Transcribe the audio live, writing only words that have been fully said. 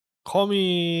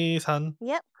Komi-san.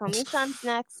 Yep, Komi-san's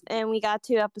next, and we got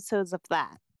 2 episodes of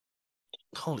that.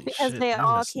 Holy because shit. they I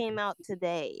all missed came it. out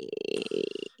today.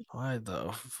 Why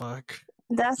the fuck?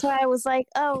 That's why I was like,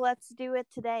 oh, let's do it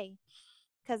today.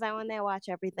 Because I want to watch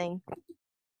everything.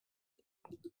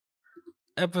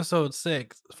 Episode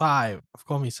 5 of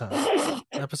Komi-san.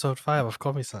 Episode 5 of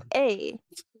Komi-san. Hey.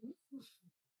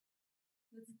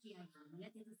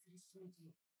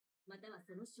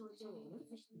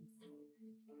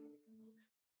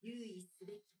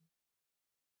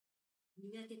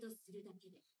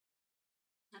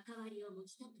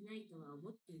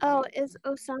 Oh, is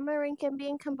Osama Rankin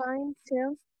being combined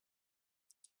too?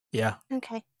 Yeah.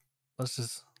 Okay. Let's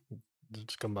just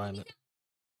combine it.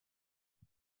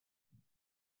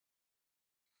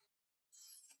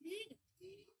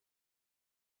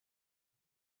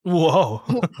 Whoa.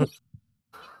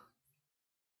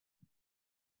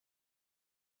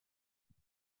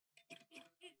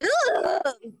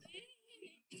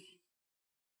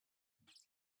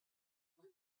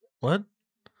 What?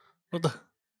 What the?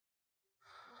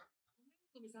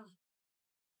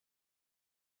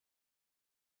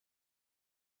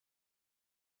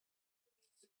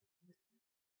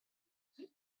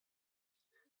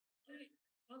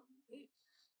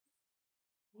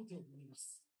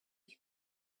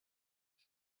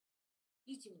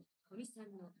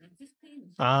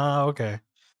 Ah, okay.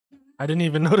 I didn't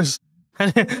even notice. I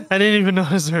didn't even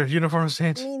notice her uniforms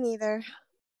changed. Me neither.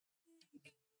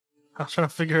 I was trying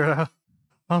to figure it out.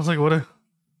 I was like,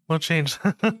 what changed?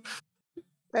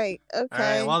 Right, okay.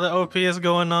 Alright, while the OP is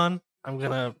going on, I'm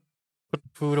gonna put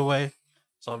food away.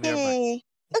 So I'll be right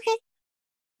back. Okay.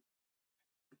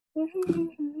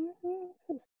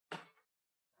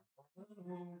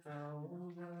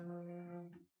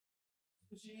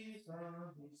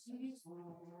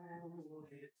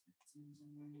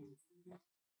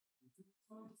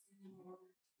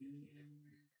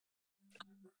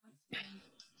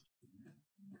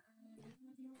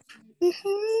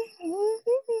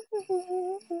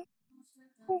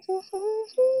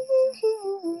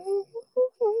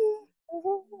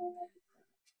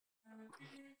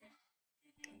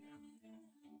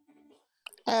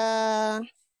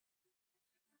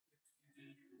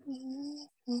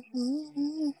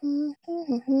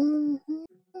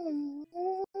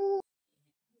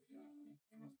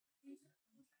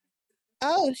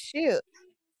 Oh, shoot.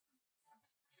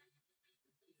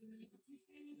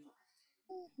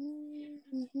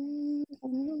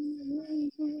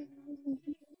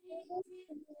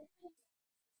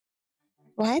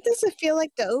 Why does it feel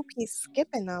like the OP's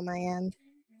skipping on my end?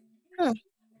 Huh.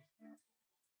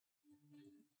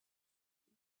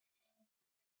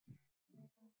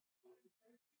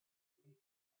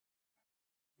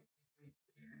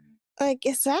 Like,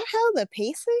 is that how the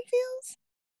pacing feels?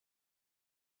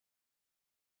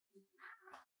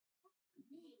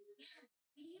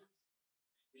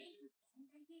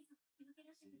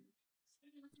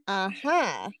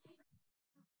 Uh-huh.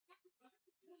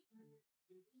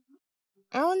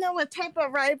 I don't know what type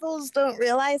of rivals don't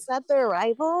realize that they're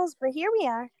rivals, but here we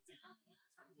are.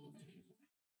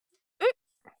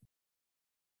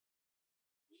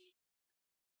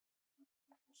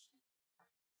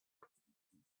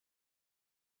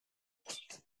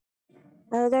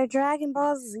 Oh, they're Dragon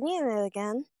Ball Z in it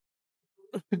again.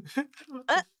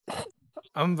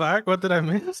 I'm back. What did I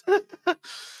miss?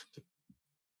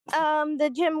 The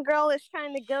gym girl is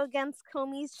trying to go against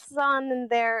Komi-san and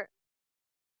their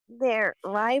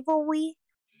rivalry.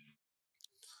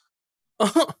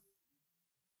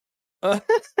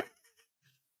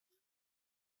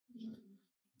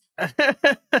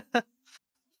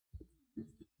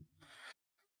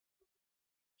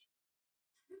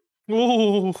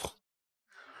 Ooh.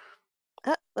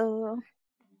 Uh-oh.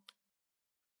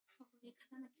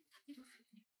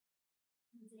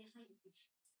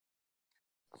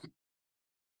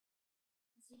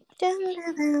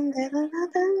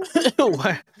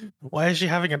 Why is she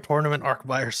having a tournament arc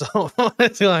by herself? What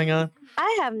is going on?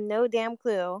 I have no damn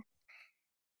clue.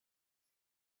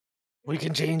 We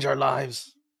can change our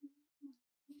lives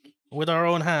with our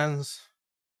own hands.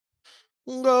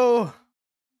 Go.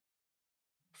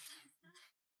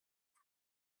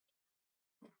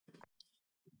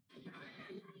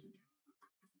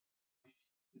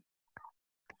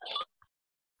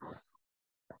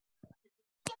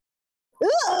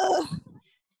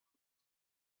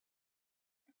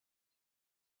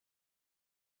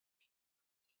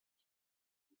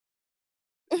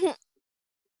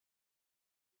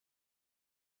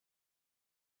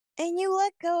 And you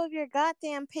let go of your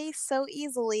goddamn pace so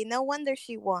easily. No wonder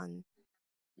she won.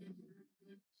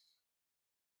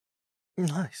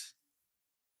 Nice.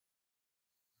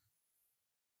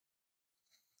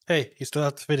 Hey, you still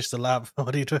have to finish the lab.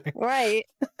 What are you doing? Right.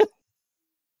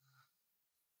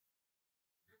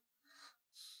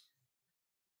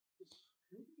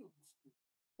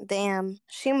 Damn,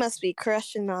 she must be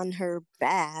crushing on her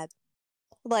bad.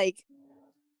 Like,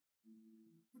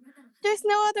 there's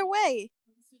no other way.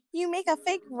 You make a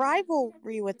fake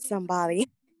rivalry with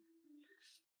somebody.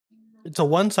 It's a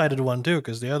one-sided one too,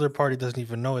 because the other party doesn't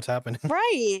even know it's happening.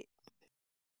 Right.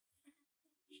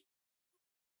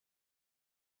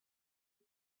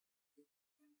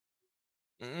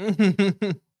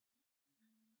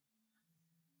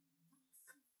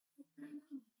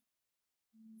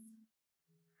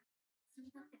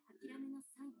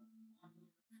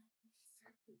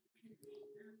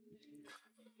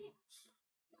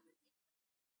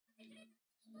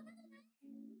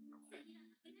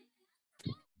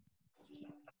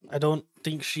 I don't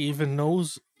think she even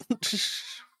knows.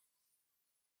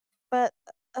 But,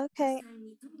 okay.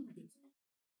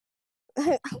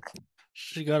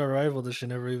 She got a rival that she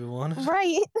never even wanted.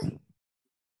 Right.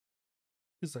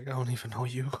 He's like, I don't even know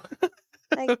you.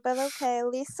 Like, but okay, at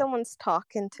least someone's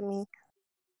talking to me.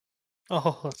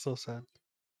 Oh, that's so sad.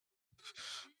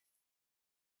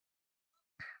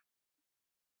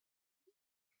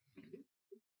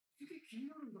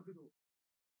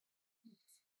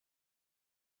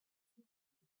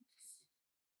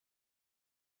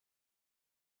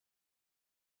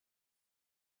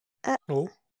 Uh, Oh.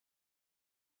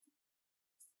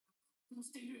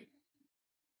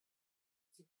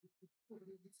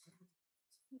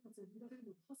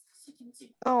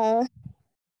 oh.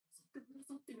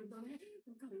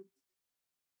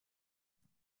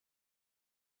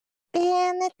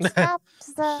 And it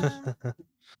stops.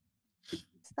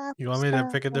 Stop. You want me to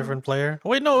pick a Stop. different player?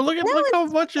 Wait, no, look No, how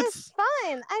much it's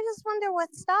fine. I just wonder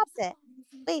what stopped it.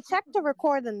 Wait, check the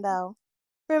recording though.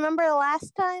 Remember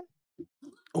last time?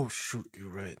 Oh shoot, you're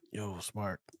right. Yo,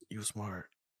 smart. You smart.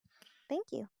 Thank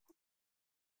you.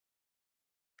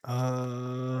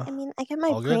 Uh, I mean, I get my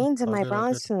all good. brains and All my good. All good.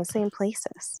 bronze from the same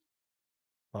places.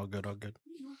 All good. All good.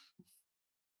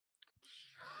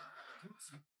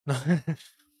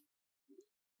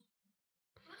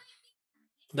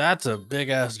 That's a big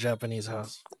ass Japanese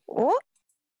house.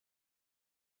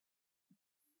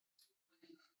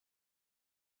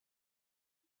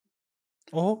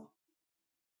 Oh.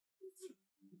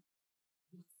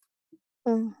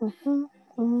 Oh,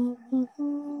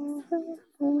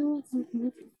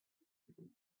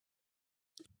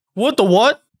 what the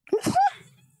what?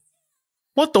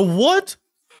 What the what?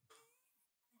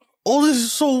 Oh, this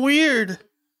is so weird.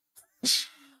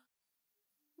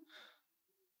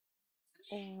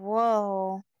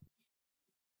 Whoa.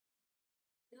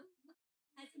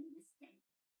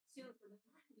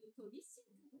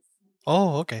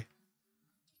 Oh, okay.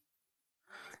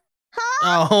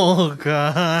 Huh? Oh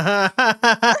god.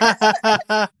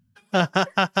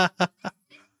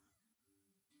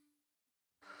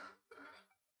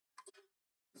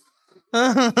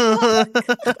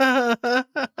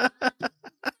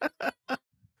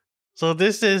 So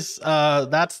this is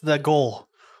that's the goal.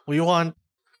 We want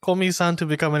Komi-san to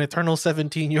become an eternal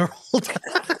 17-year-old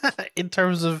in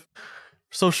terms of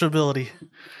sociability.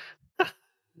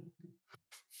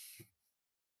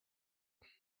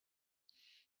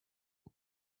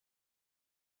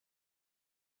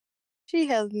 She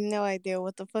has no idea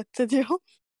what the fuck to do.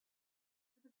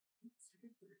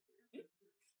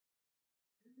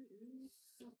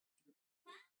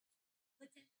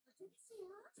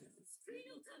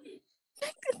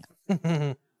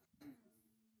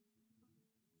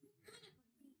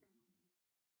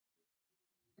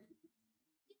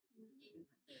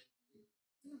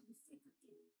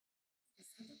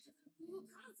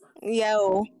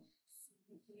 Yo.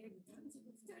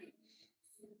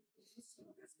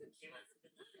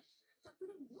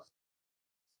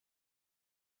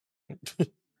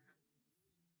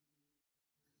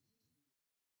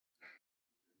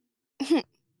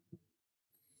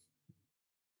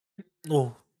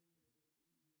 Oh.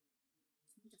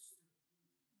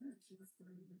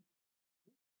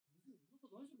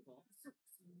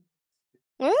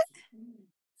 What?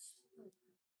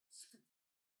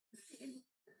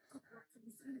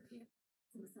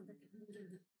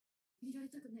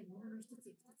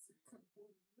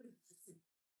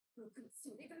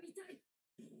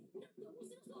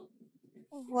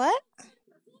 What?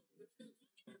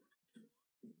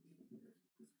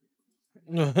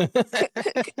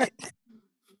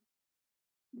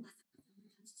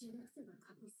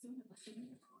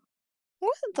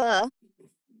 What the?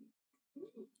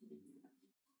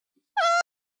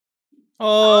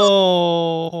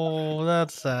 Oh,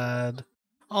 that's sad.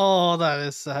 Oh, that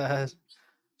is sad.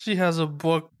 She has a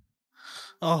book.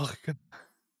 Oh, God.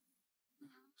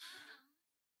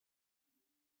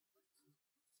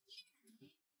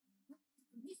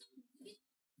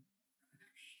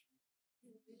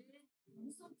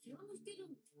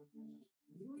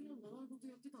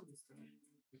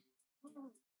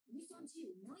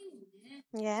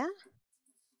 Yeah.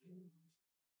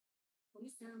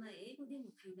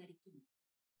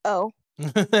 Oh.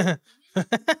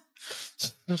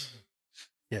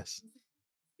 Yes.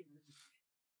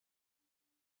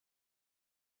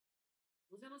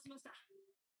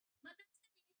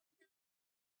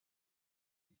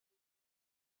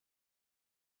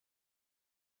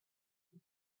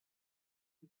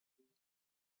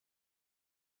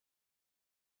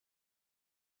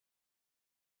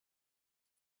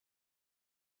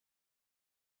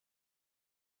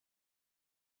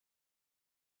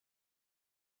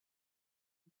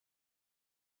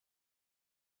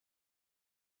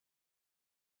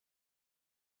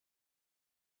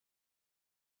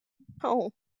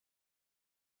 Oh.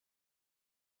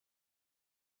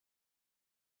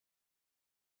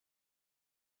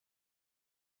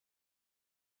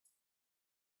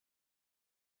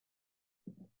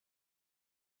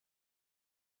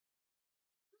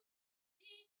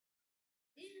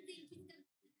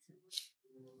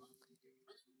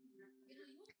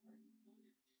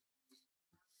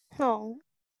 Oh.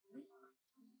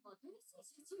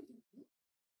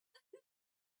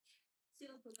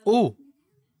 Oh,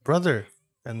 brother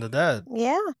and the dad.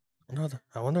 Yeah.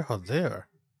 I wonder how they are.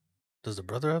 Does the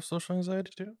brother have social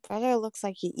anxiety too? Brother looks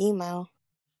like he emo.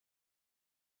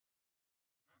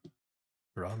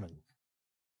 Ramen.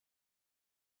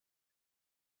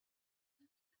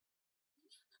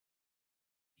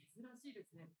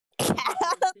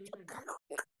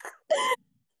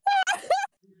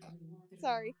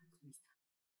 Sorry.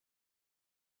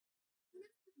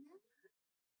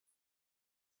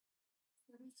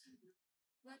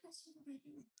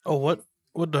 Oh, what?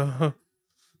 What the?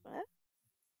 What?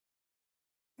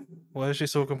 Why is she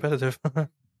so competitive?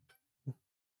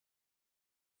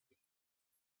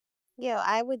 Yo,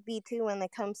 I would be too when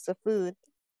it comes to food.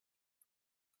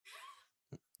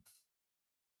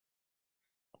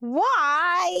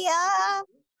 Why?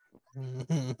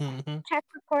 Check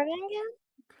recording again?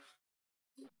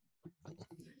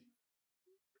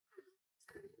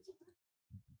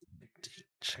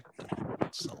 Check the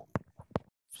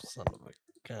son of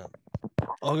a gun.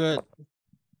 Oh, good.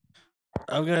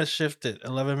 I'm gonna shift it.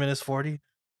 11 minutes 40.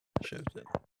 Shift it.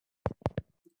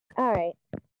 All right.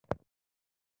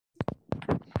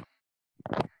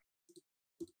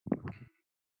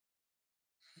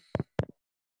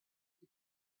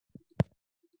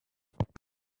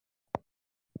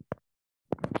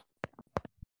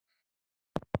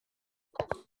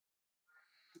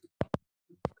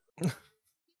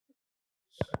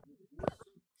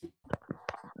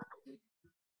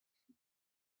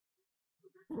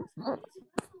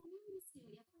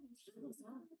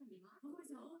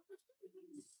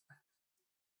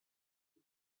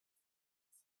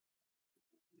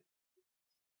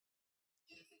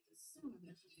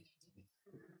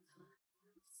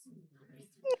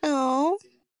 Oh.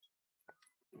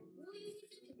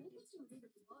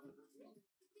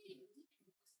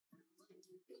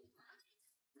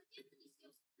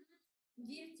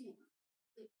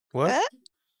 What? What?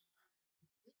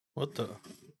 What the?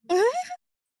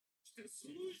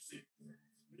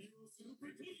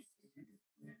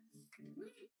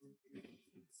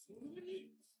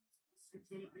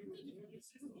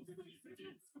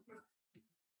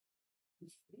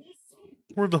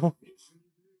 Where the?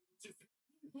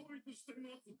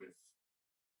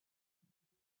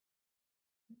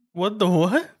 What the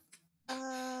what?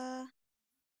 uh.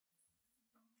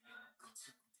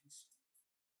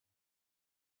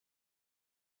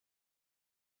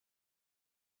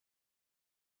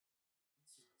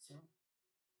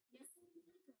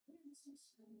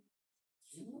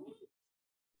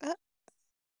 uh,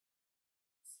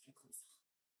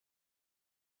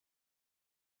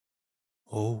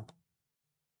 Oh.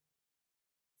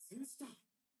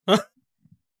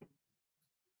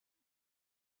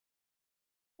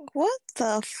 What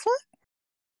the fuck?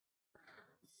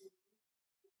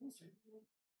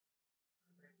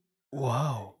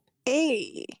 Wow.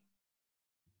 Hey.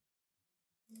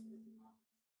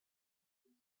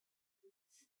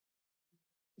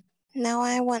 Now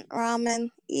I want ramen,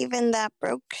 even that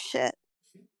broke shit.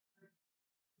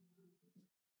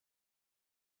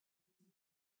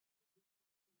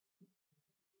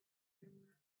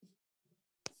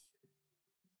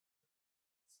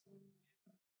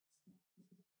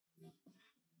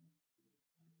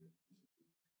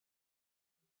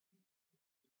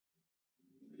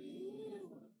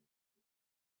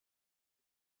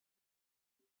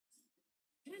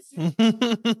 I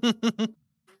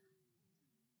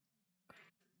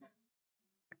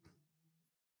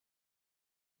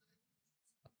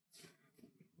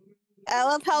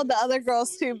love how the other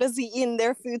girls too busy eating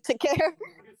their food to care.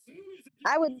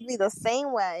 I would be the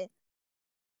same way.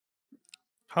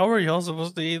 How are y'all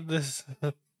supposed to eat this?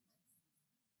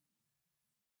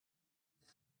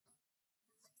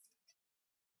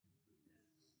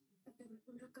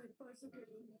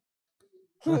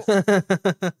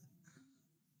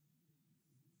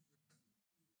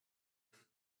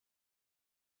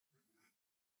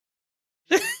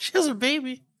 She has a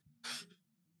baby.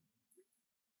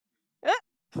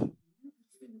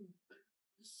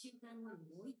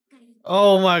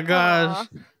 Oh my gosh.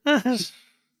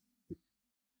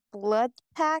 Blood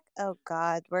pack? Oh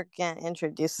god, we're getting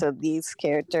introduced to these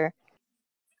character.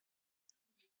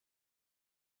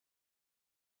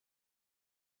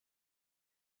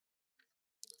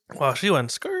 Wow, she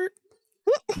went skirt.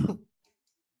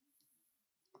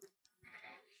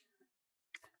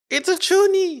 It's a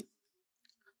chuny.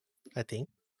 I think.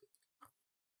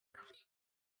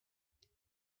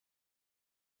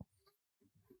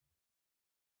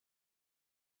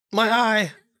 My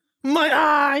eye. My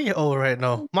eye. Oh, right,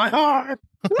 no. My heart.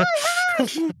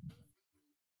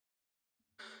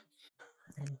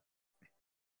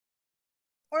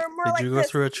 Or more Did like you go this.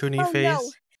 through a chuny Oh phase?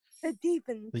 no, the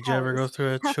demon Did you ever go powers through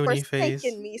a have chuny phase?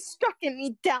 forsaken me, stricken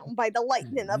me down by the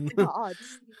lightning of the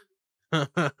gods.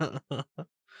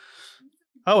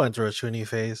 I went through a chuny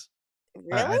phase.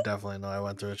 Really? I definitely know I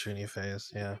went through a chuny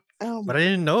phase, yeah. Oh, But I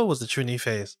didn't know it was the chuny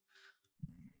phase.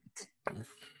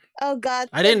 oh god.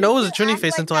 I didn't know it was a did you chuny act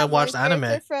phase like until I that one watched anime.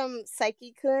 character from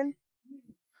Psyche-kun?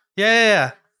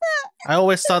 Yeah. I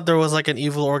always thought there was like an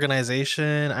evil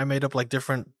organization. I made up like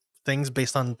different things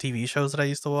based on TV shows that I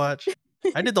used to watch.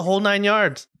 I did the whole 9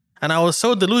 yards. And I was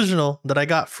so delusional that I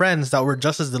got friends that were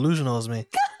just as delusional as me.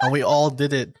 And we all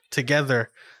did it together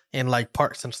in like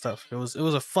parks and stuff. It was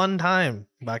a fun time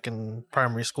back in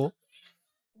primary school.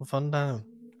 A fun time.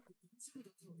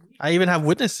 I even have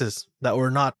witnesses that were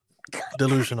not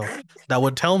delusional that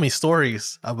would tell me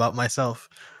stories about myself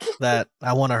that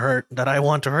I want to hurt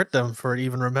them for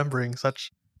even remembering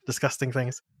such disgusting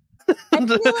things. I feel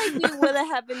like we would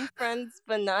have been friends,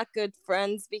 but not good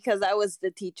friends because I was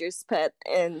the teacher's pet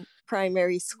in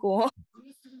primary school.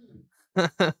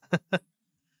 I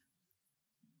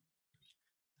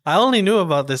only knew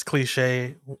about this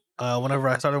cliche whenever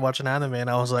I started watching anime, and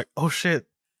I was like, "Oh shit,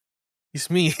 it's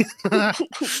me."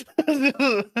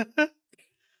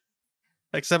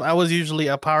 Except I was usually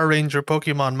a Power Ranger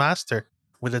Pokemon master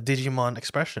with a Digimon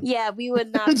expression. Yeah, we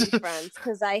would not be friends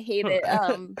because I hated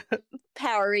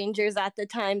Power Rangers at the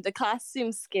time. The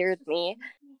costume scared me.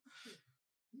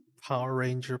 Power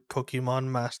Ranger Pokemon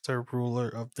Master, ruler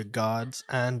of the gods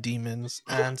and demons,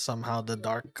 and somehow the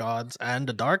dark gods and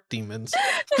the dark demons,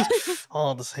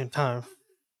 all at the same time.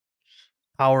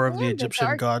 Power of the And Egyptian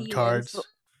dark god demons. cards.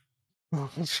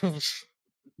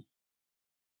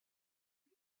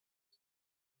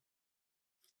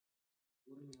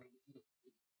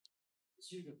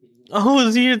 Oh,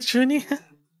 is he a Chuny?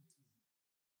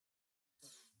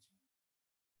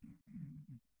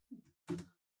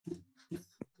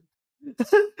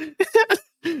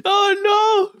 Oh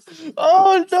no!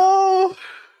 Oh no!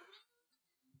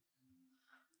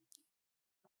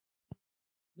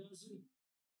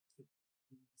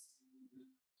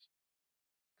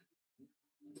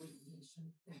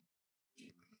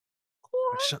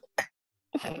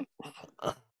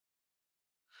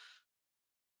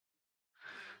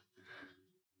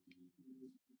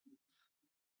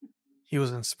 He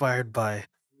was inspired by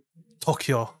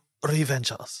Tokyo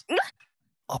Revengers.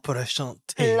 Operation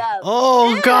T. Love.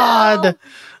 Oh Ew! god!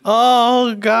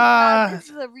 Oh god! This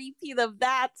is a repeat of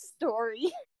that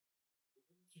story.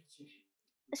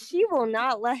 She will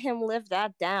not let him live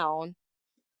that down.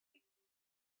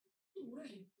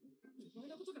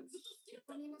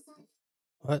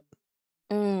 What?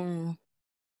 Mm.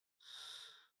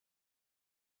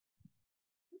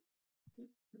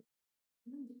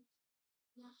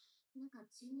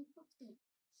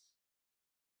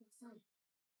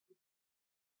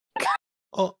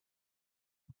 Oh.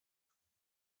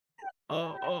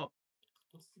 Oh.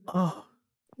 Oh.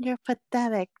 You're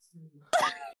pathetic.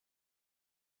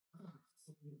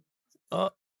 Oh.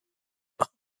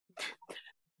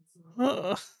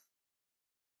 Oh.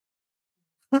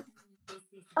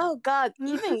 Oh god,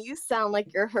 even you sound like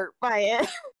you're hurt by it.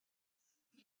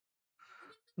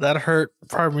 That hurt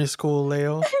primary school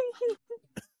Leo.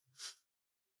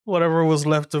 Whatever was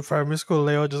left of primary school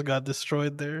Leo just got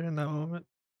destroyed there in that moment.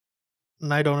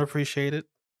 And I don't appreciate it.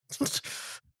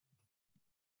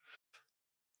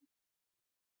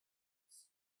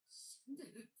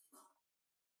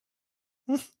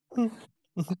 Ugh.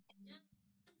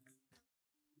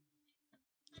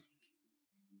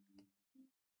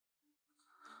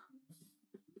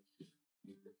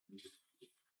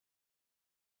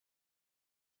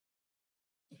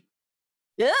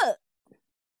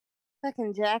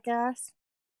 Fucking jackass.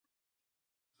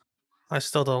 I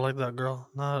still don't like that girl.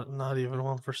 Not even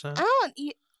 1%.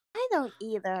 I don't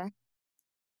either.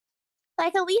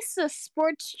 Like, at least the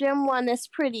sports gym one is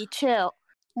pretty chill.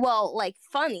 Well, like,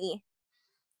 funny.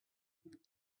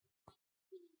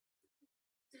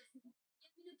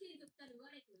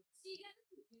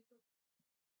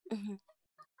 Mhm.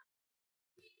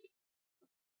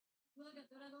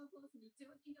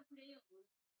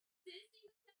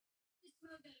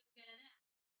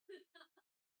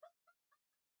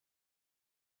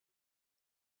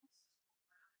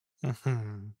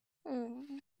 Mhm.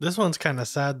 Mm. This one's kind of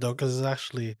sad though, because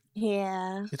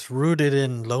Yeah. it's rooted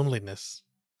in loneliness.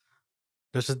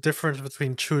 There's a difference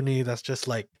between Chuni that's just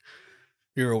like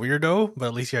you're a weirdo, but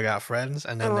at least you got friends,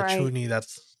 and then the Right. Chuni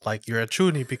that's like you're a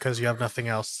Chuni because you have nothing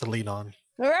else to lean on.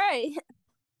 Right.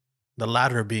 The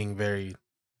latter being very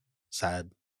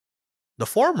sad. The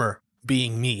former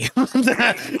being me.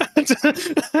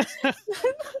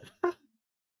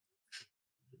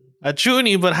 A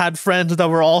Chuni, but had friends that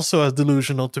were also as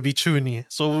delusional to be Chuni.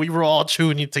 So we were all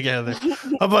Chuni together.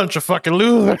 A bunch of fucking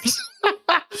losers.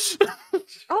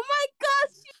 Oh my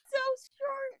gosh, she's so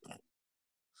short.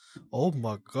 Oh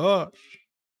my gosh.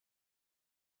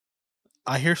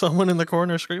 I hear someone in the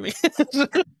corner screaming.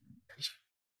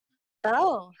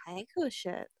 Oh, haiku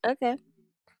shit. Okay.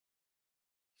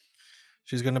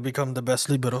 She's gonna become the best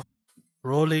libero.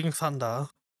 Rolling Thunder.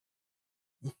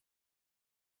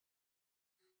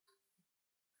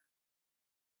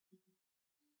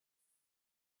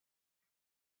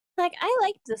 Like, I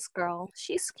like this girl.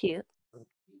 She's cute.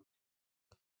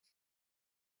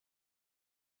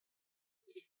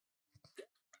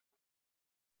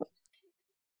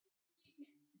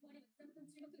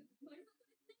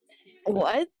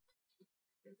 What?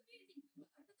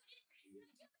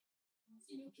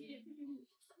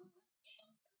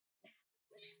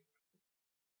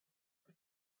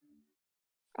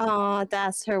 Oh,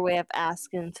 that's her way of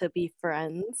asking to be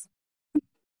friends.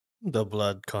 The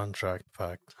blood contract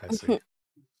pact. I see.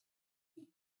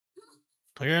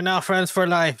 You're now friends for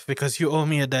life because you owe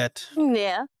me a debt.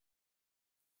 Yeah.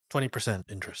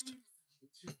 20% interest.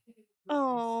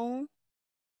 Oh.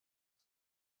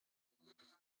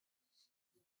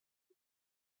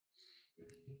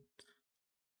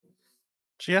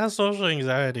 She has social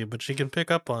anxiety, but she can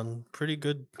pick up on pretty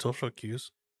good social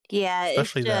cues. Yeah, it's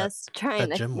Especially just trying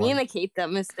that to gym one. communicate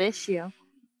them is the issue.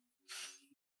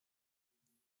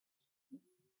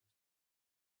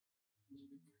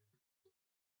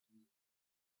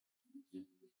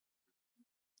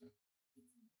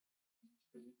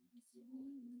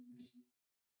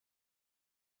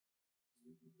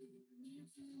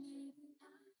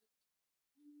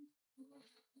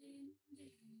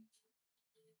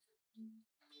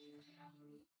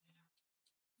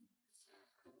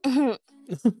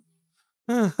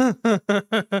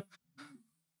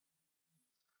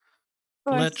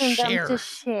 Let's Forcing them to share.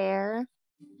 share.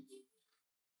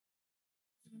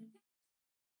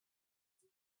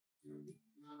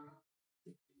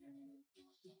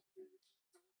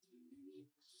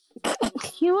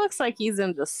 He looks like he's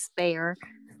in despair.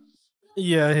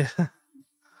 Yeah, yeah.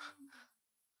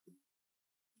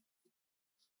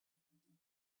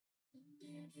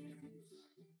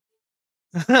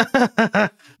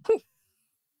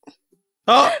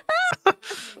 Oh!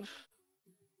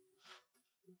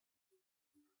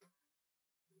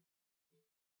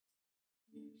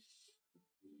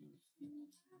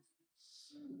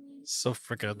 So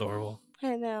freaking adorable.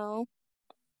 I know.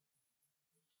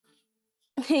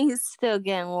 He's still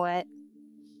getting wet.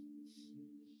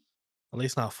 At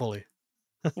least not fully.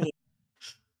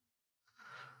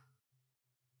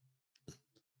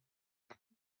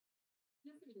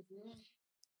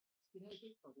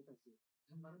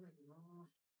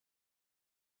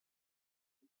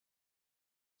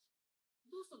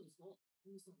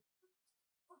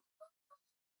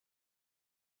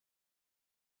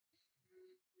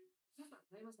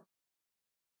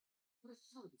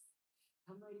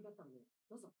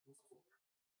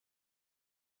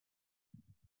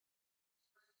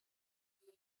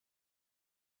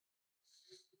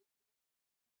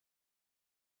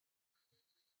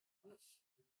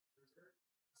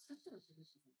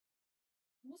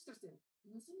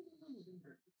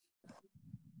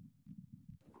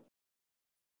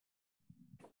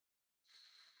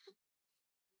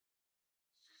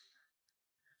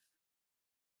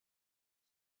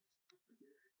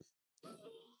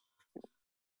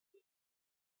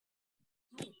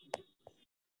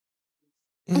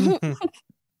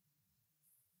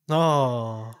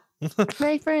 Oh.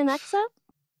 Ready for the next up?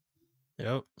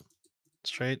 Yep.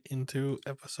 Straight into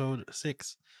episode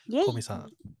 6. Yay.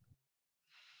 Komi-san.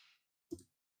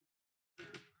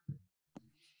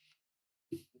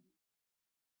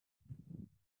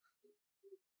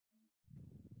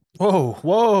 Whoa,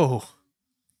 whoa.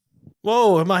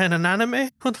 Whoa, am I in an anime?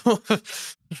 What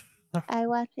the I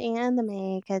watch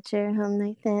anime. Get your home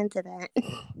nice into that.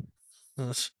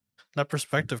 That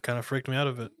perspective kind of freaked me out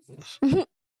a bit.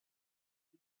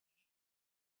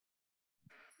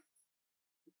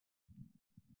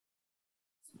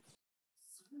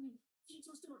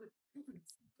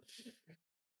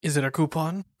 Is it a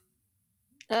coupon?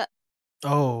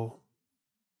 Oh.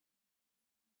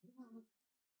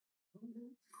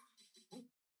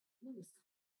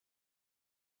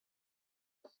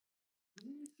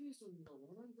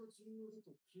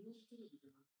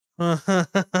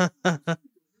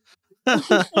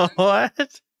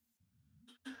 What?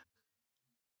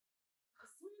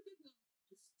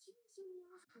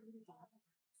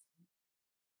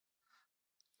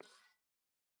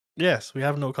 Yes, we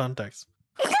have no context.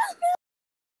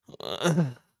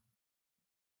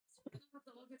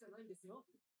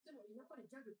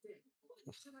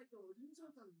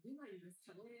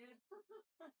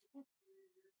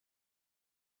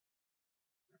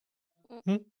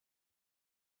 Hmm?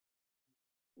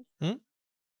 Hmm?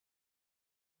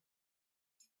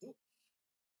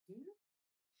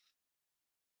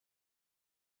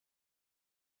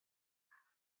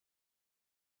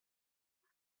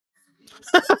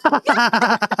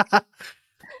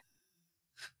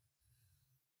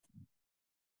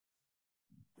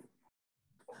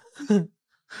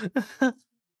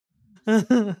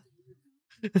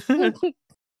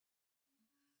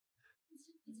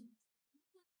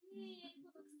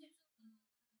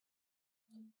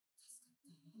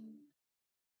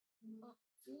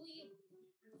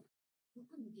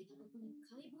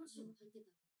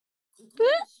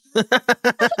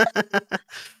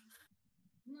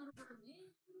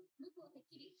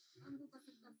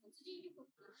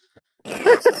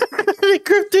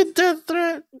 Encrypted death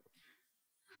threat.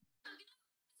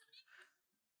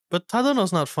 But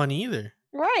Tadano's not funny either.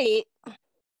 Right.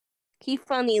 He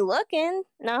funny looking,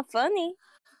 not funny.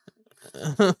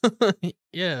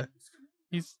 Yeah.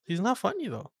 He's not funny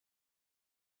though.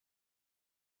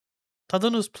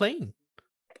 Tadano's plain.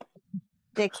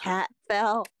 The cat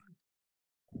fell.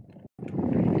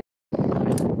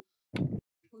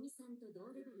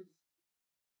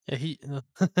 Yeah, he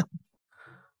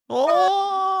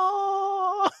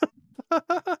Oh.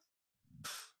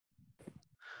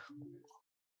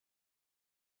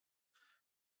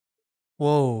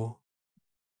 Whoa.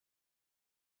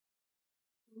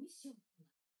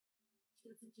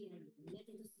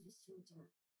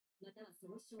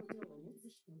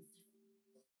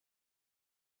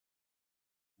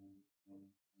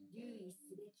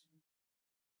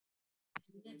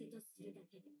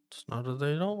 It's not that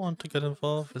they don't want to get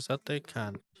involved, it's that they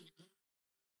can.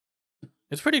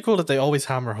 It's pretty cool that they always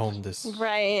hammer home this.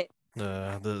 Right.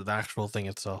 The actual thing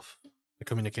itself. The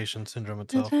communication syndrome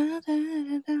itself. Why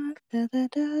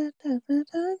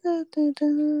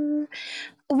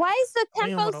is the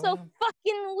tempo so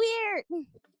fucking weird?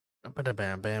 Bam,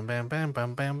 bam, bam, bam, bam,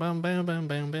 bam, bam, bam, bam,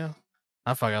 bam, bam.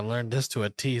 I fucking learned this to a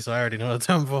T, so I already know the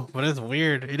tempo. But it's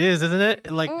weird. It is, isn't it?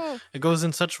 It goes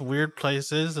in such weird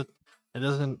places. It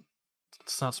doesn't.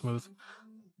 It's not smooth.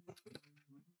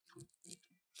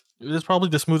 It's probably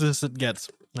the smoothest it gets.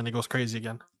 Then it goes crazy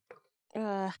again.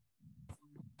 You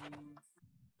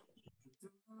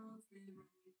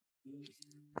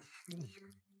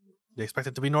expect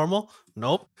it to be normal?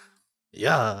 Nope.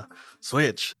 Yeah.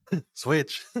 Switch.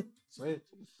 Switch. Switch.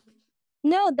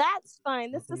 No, that's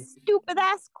fine. This is stupid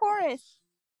ass chorus.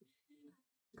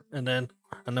 And then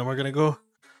we're gonna go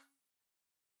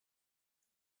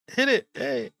hit it.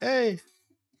 Hey, hey,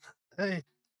 hey,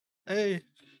 hey.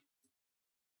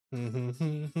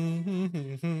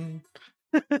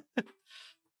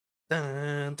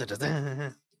 Dun, dun, dun,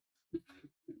 dun.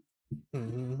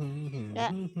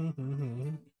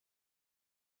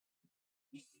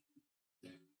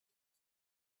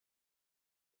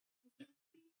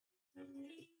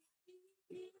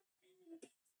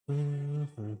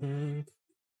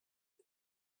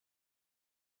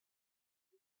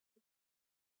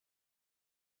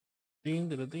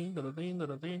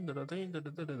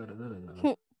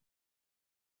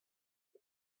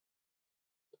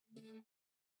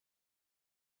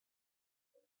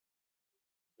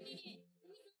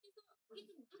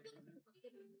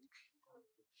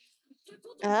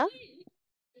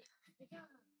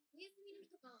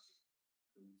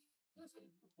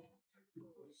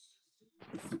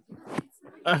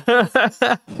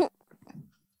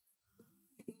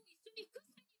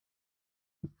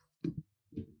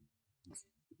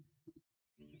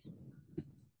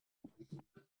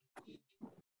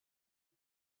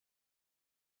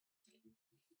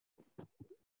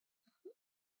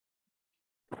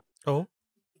 Oh.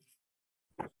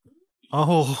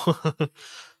 Oh.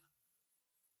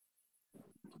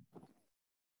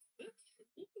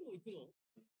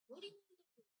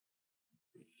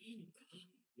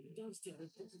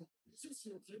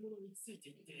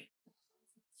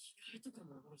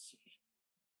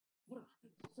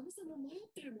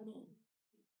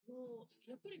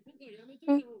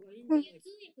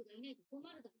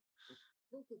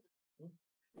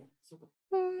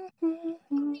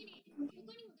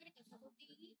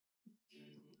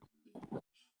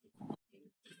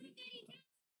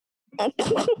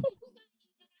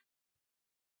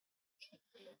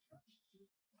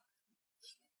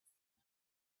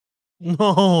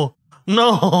 No,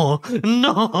 no,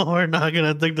 no, we're not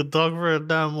gonna take the dog for a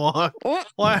damn walk.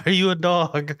 Why are you a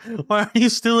dog? Why are you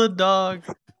still a dog?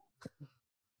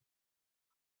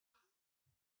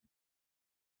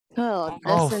 Oh,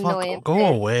 Oh, this fuck, annoying go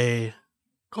bitch. away.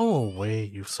 Go away,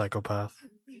 you psychopath.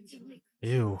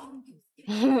 Ew.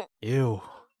 Ew.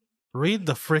 Read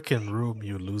the frickin' room,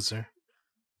 you loser.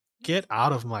 Get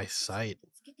out of my sight.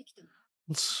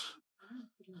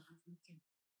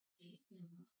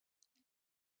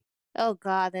 Oh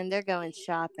god, and they're going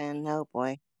shopping. Oh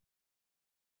boy.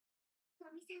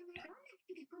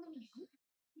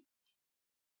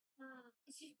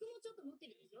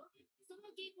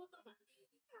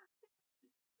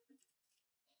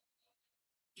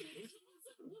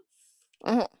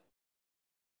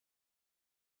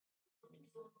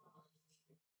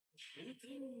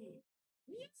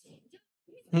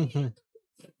 Mhm.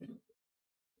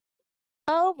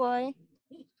 Oh boy.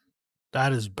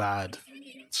 That is bad.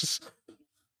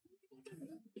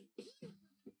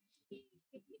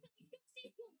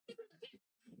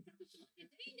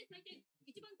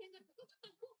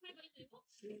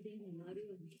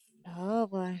 Oh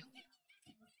boy.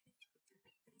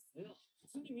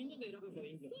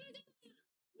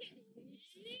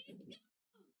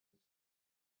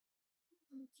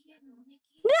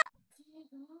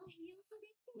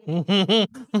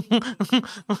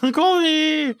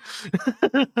 Komi!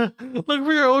 Look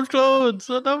for your own clothes.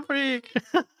 What the freak?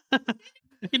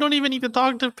 You don't even need to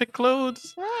talk to pick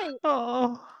clothes. Right.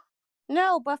 Oh.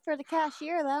 No, but for the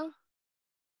cashier though.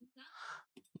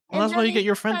 Well, And that's why then you they get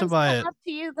your friend to sometimes buy come it. up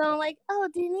to you going like, "Oh,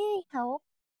 do you need any help?"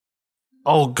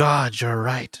 Oh god, you're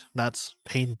right. That's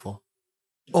painful.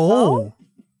 Oh. Oh.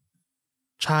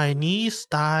 Chinese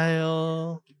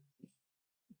style.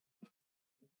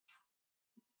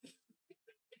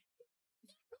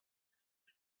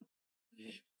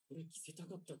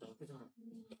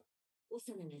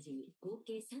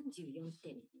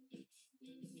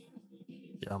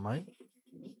 Yeah, mate.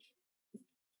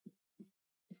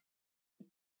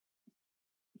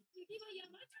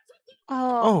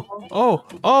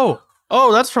 Oh.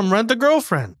 Oh, that's from Rent a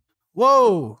Girlfriend.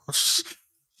 Whoa.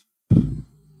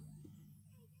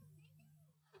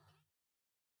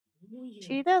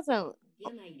 She doesn't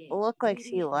look like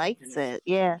she likes it.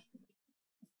 Yeah.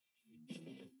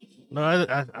 No,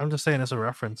 I'm just saying it's a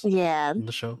reference Yeah. in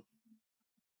the show.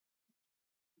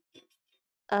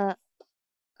 Uh,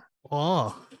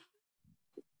 Oh.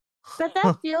 but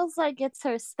that feels like it's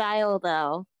her style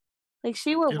though. Like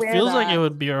she would It wear feels like it that.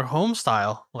 would be her home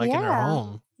style, like in her Yeah.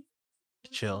 home.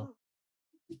 Chill.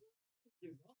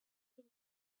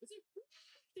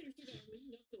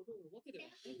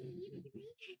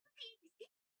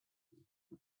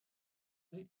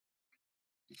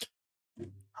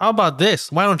 How about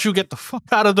this? Why don't you get the fuck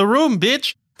out of the room,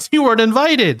 bitch? You weren't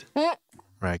invited.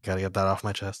 Right, gotta get that off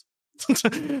my chest.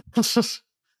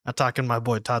 Attacking my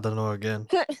boy Tadano again.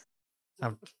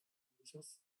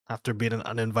 After being an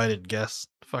uninvited guest.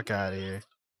 Fuck out of here.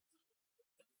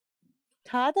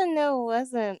 Tadano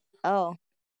wasn't. Oh.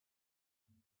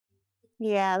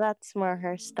 Yeah, that's more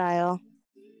her style.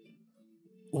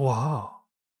 Wow.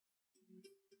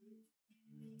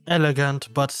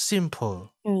 Elegant but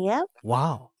simple. Yep.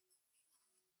 Wow.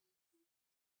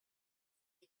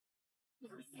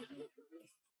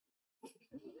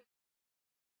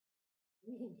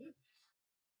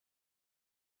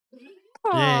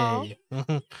 Aww.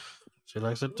 Yay. She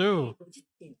likes it too.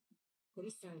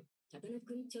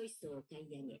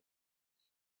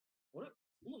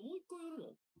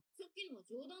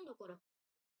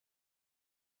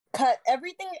 Cut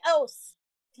everything else,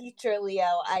 future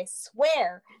Leo. I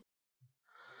swear.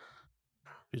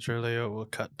 Future Leo will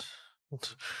cut.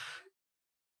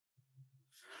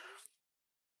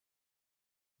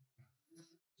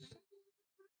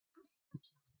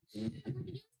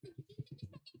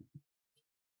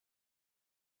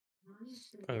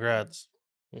 Congrats.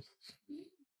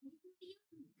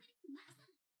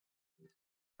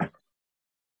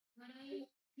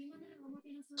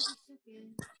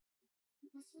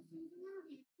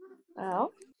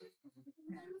 Oh.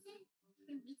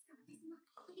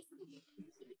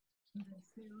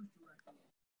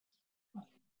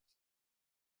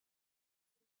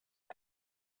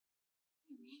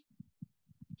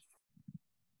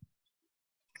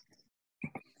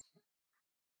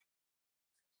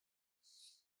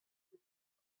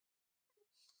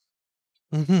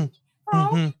 Mm-hmm. Oh.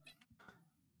 Mm-hmm.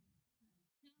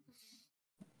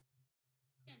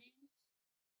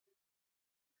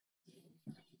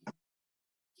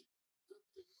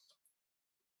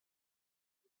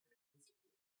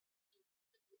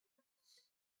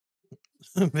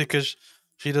 Because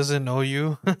she doesn't know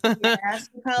you. Yeah,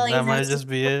 she probably That might has. just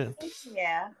be it.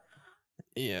 Yeah.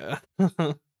 Yeah.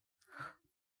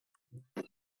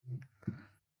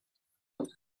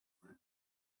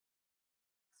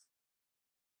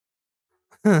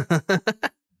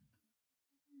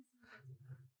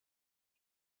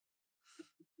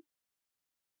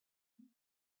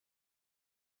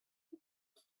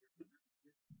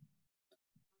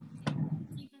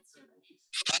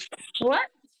 What?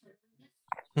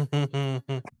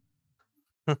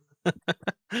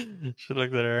 She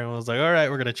looked at her and was like, "All right,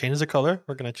 we're gonna change the color,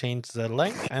 we're gonna change the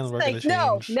length, and we're gonna Like,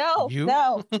 no, change no, you."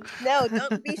 no, no,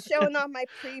 don't be showing off my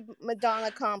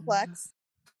pre-Madonna complex.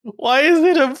 Why is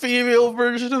it a female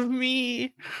version of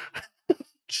me?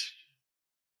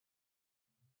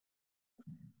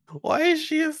 Why is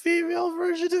she a female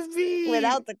version of me?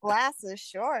 Without the glasses,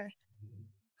 sure.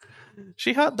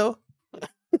 She hot though.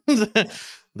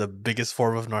 The biggest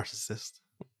form of narcissist.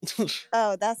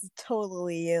 Oh, that's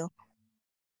totally you.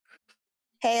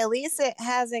 Hey, at least it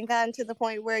hasn't gotten to the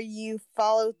point where you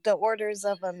followed the orders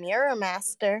of a mirror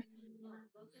master.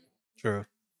 True.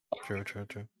 True, true,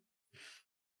 true.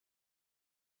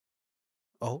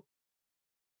 Oh.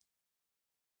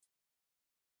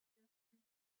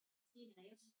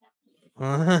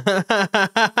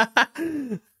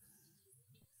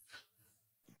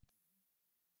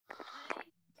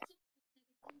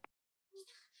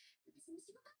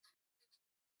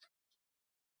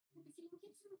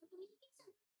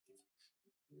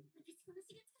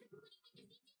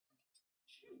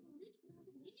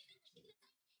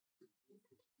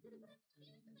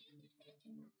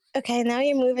 Okay, now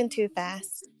you're moving too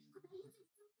fast.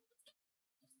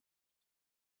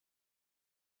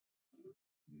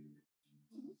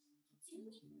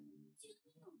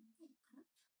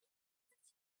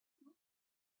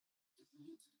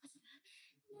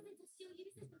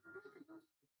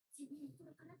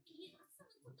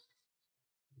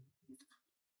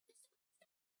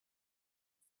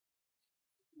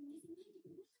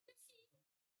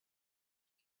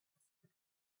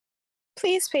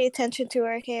 Please pay attention to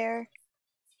her hair.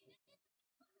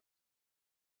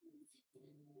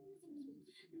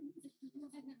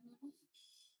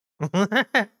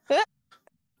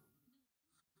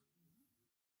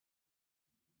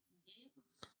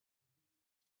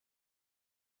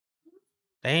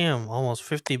 Damn, almost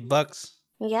 $50.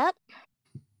 Yep.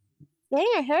 Getting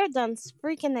your hair done's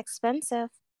freaking expensive.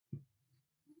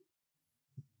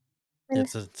 And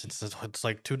It's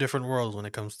like two different worlds when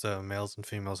it comes to males and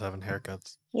females having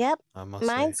haircuts. yep, I must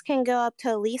mine say, can go up to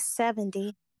at least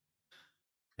 70.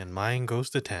 and mine goes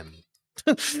to 10.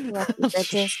 Lucky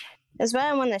bitches. That's why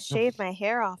I want to shave my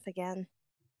hair off again.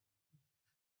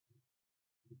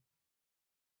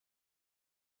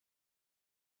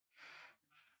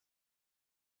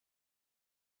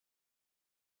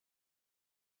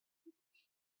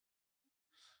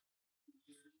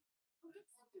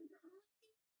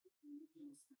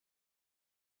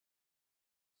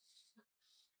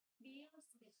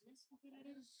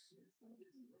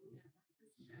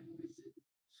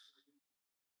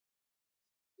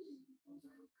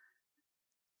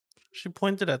 She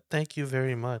pointed at "Thank you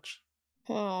very much."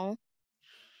 Oh.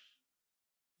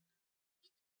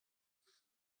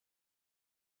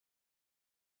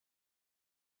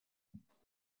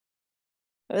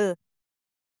 Ugh.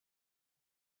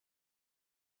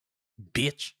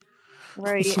 Bitch.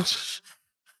 Right.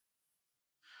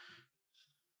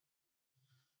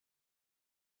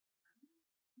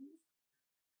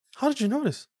 How did you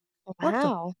notice? What the?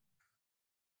 Wow.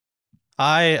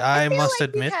 I feel must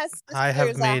like he admit, has I have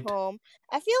sisters at made. home.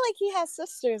 I feel like he has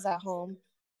sisters at home.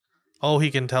 Oh, he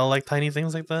can tell like tiny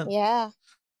things like that. Yeah.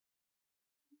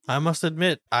 I must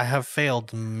admit, I have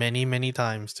failed many, many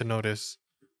times to notice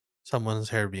someone's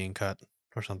hair being cut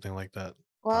or something like that.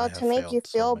 I Well, to have make you failed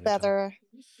so feel many times. better,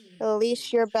 at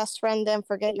least your best friend didn't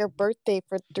forget your birthday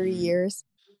for 3 years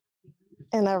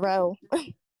in a row.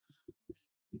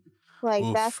 Like,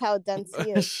 that's Oof. how dense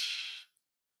he is.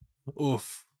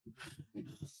 Oof.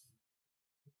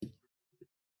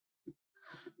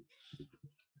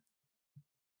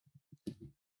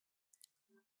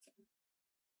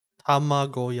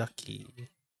 Tamagoyaki.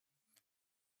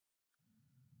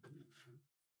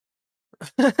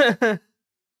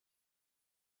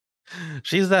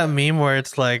 She's that meme where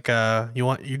it's like,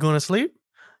 you going to sleep?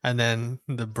 And then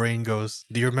the brain goes,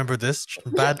 do you remember this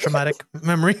bad traumatic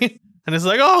memory? And it's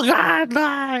like, oh god,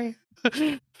 die.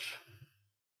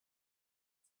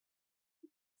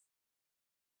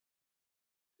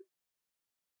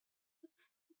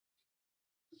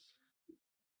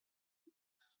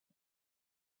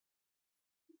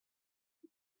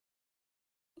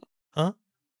 Huh?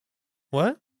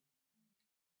 What?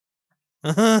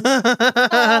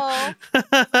 Oh.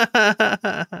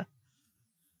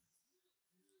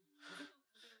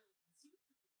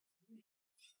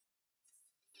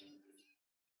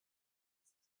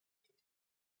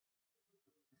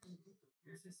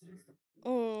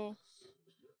 Mm.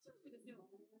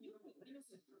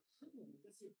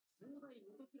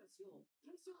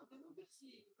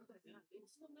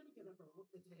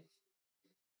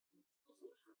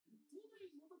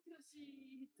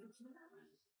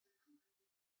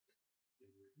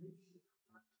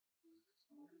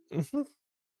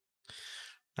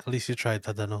 At least you tried,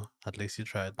 Tadano. At least you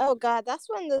tried. Oh god, that's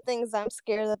one of the things I'm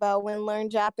scared about when learn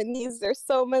Japanese. There's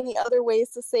so many other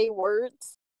ways to say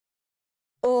words.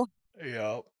 Oh.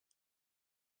 Yeah.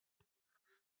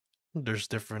 There's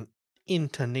different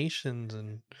intonations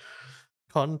and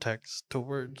context to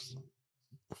words.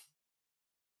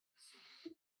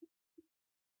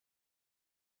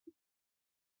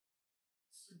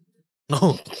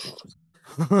 No.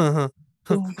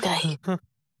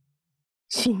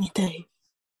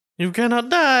 You cannot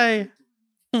die.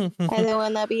 I don't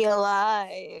wanna be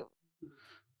alive.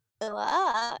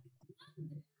 Alive.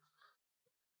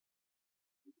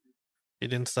 You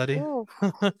didn't study? Ooh.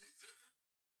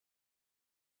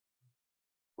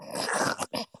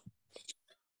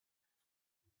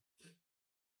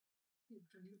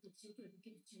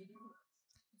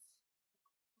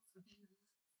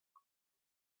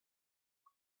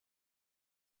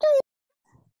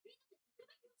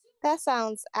 That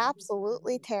sounds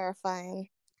absolutely terrifying.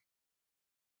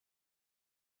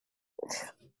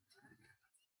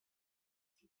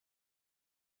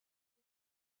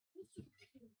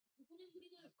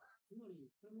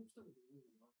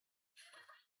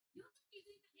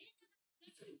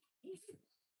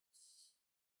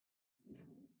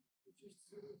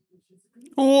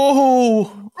 Whoa!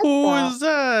 What Who the? is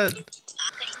that?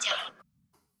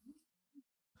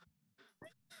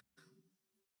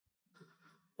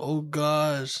 Oh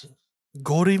gosh.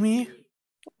 Gorimi?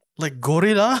 Like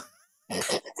gorilla?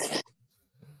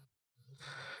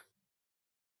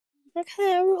 What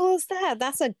kind of rule is that?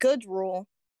 That's a good rule.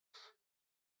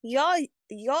 Y'all,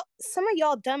 some of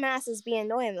y'all dumbasses be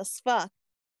annoying as fuck.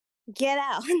 Get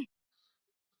out.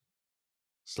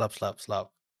 Slap, slap, slap.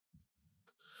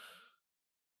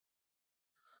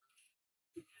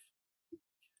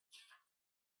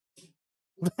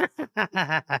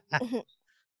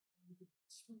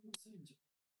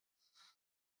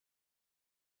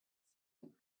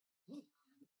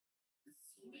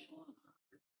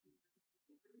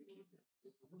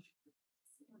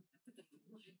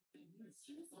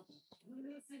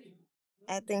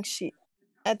 I think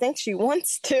she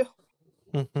wants to.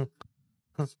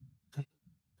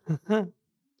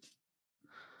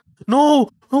 No!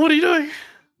 What are you doing?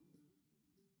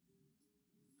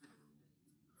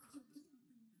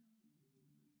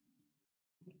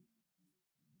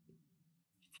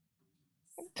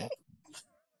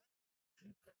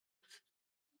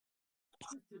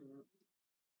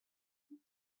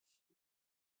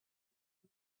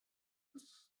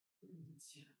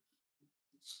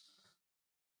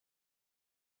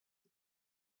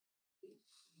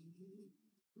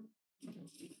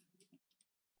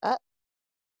 Uh,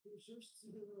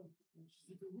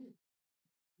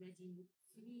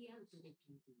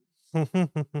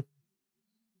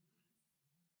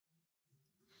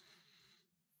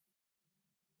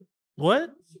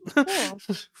 What? hmm.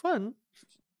 Fun.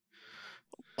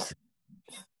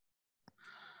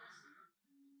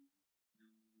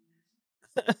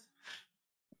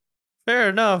 Fair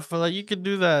enough. Like you could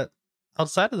do that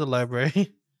outside of the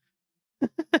library.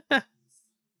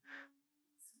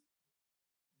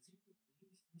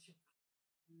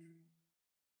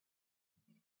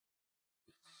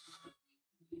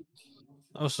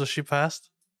 Oh, so she passed?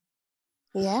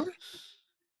 Yeah.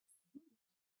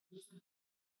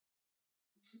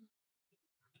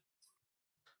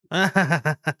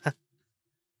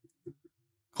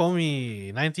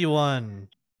 Komi, 91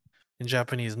 in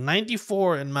Japanese,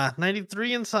 94 in math,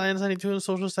 93 in science, 92 in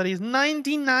social studies,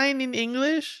 99 in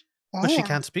English. But she Damn.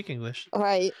 can't speak English.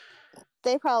 Right.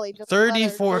 They probably just let her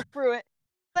 34. go through it.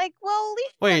 Like, well, at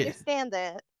least you Wait, understand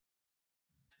it.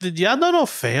 did Yadano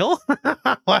fail?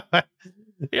 How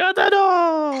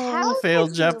Yadano failed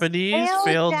did you Japanese, fail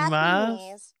failed math,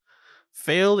 Japanese?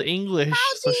 failed How English, do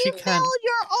so she you can't. know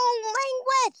your own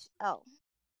language? Oh.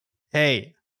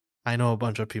 Hey, I know a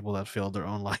bunch of people that failed their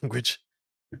own language.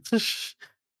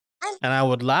 And I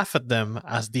would laugh at them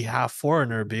as the half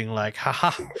foreigner being like,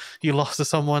 haha, you lost to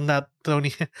someone that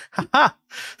don't haha.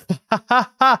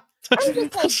 I'm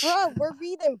just like, bro, we're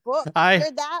reading books. I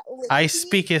You're that I lazy?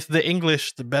 speaketh the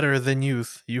English better than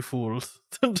youth, you fools.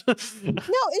 No, it's Do it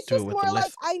just with more the like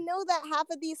lisp. I know that half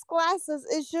of these classes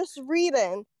is just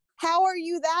reading. How are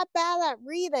you that bad at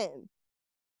reading?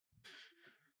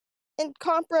 And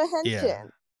comprehension. Yeah.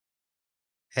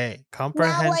 Hey, Now,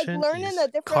 comprehension like learning is a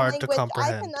different hard to language, I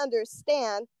comprehend. can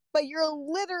understand, but you're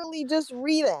literally just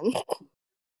reading.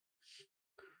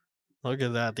 Look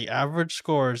at that. The average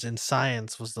scores in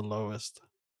science was the lowest.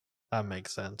 That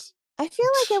makes sense. I feel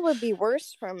like it would be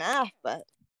worse for math, but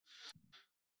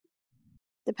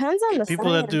depends on the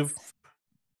People that do science.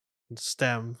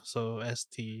 STEM, so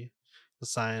ST, the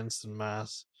science and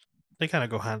math, they kind of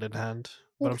go hand in hand.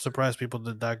 But I'm surprised people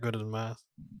did that good in math.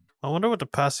 I wonder what the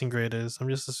passing grade is. I'm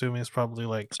just assuming it's probably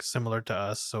like similar to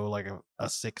us, so like a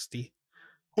 60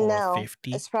 or No,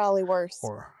 50 it's probably worse.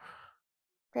 or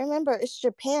Remember, it's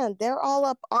Japan. They're all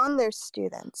up on their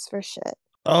students for shit.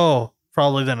 oh,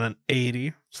 probably then an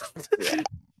 80. Yeah.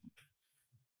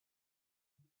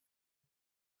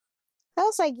 I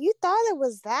was like, you thought it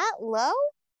was that low?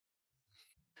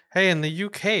 Hey, in the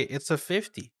UK, it's a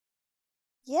 50.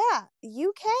 Yeah,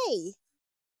 UK.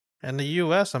 And the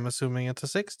US, I'm assuming it's a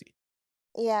 60.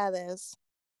 Yeah, it is.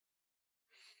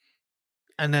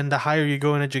 And then the higher you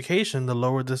go in education, the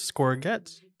lower the score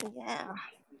gets. Yeah.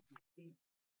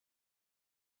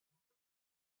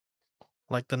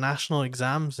 Like the national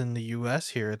exams in the US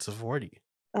here, it's a 40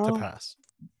 to pass.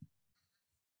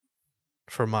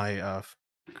 For my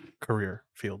career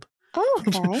field. Oh,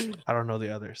 okay. I don't know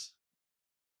the others.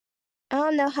 I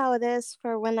don't know how it is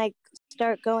for when I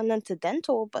start going into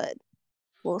dental, but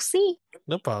we'll see.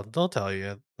 No problem. They'll tell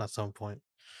you at some point.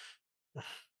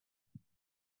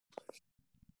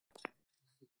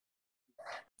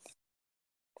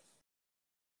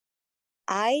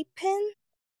 Eye pin?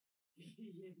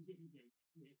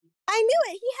 I knew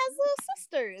it. He has little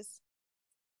sisters.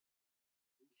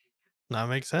 That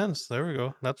makes sense. There we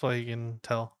go. That's why you can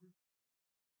tell.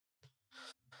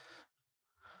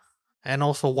 And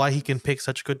also why he can pick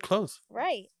such good clothes.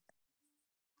 Right.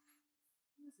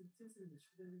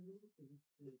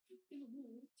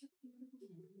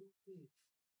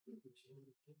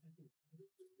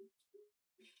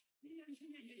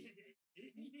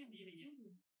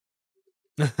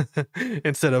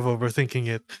 Instead of overthinking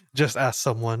it, just ask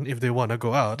someone if they want to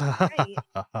go out. Right.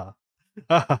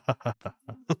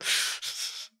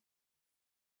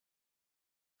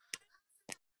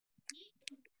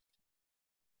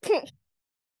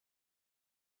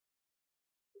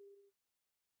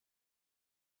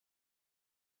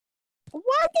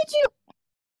 Why did you?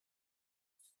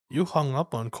 You hung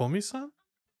up on Komi-san?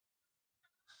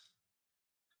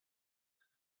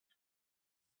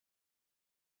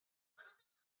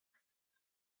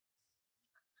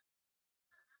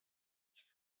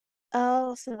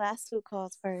 Oh, so that's who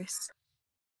calls first.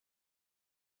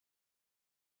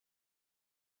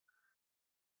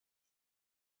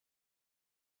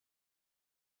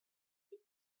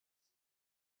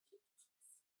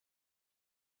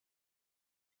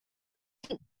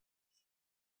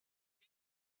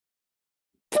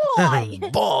 Boy!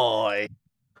 Boy!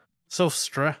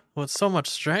 With so much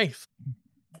strength.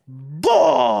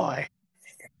 Boy!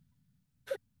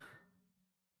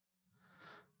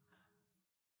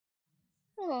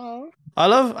 Aww.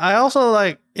 I also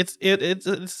like it's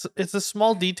a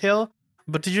small detail,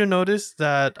 but did you notice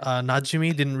that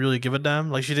Najimi didn't really give a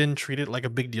damn? Like she didn't treat it like a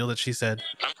big deal that she said,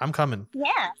 "I'm coming."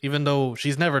 Yeah. Even though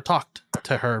she's never talked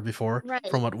to her before, Right.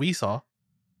 from what we saw.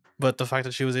 But the fact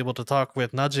that she was able to talk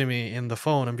with Najimi in the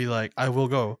phone and be like, "I will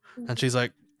go," and she's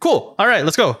like, "Cool, all right,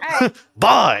 let's go, right.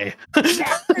 bye."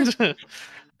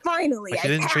 Finally, Like she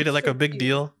didn't treat it like a big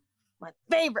deal. My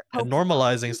favorite Pokemon. And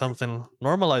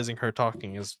normalizing her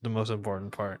talking is the most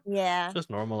important part. Yeah. Just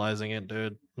normalizing it,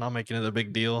 dude. Not making it a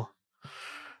big deal.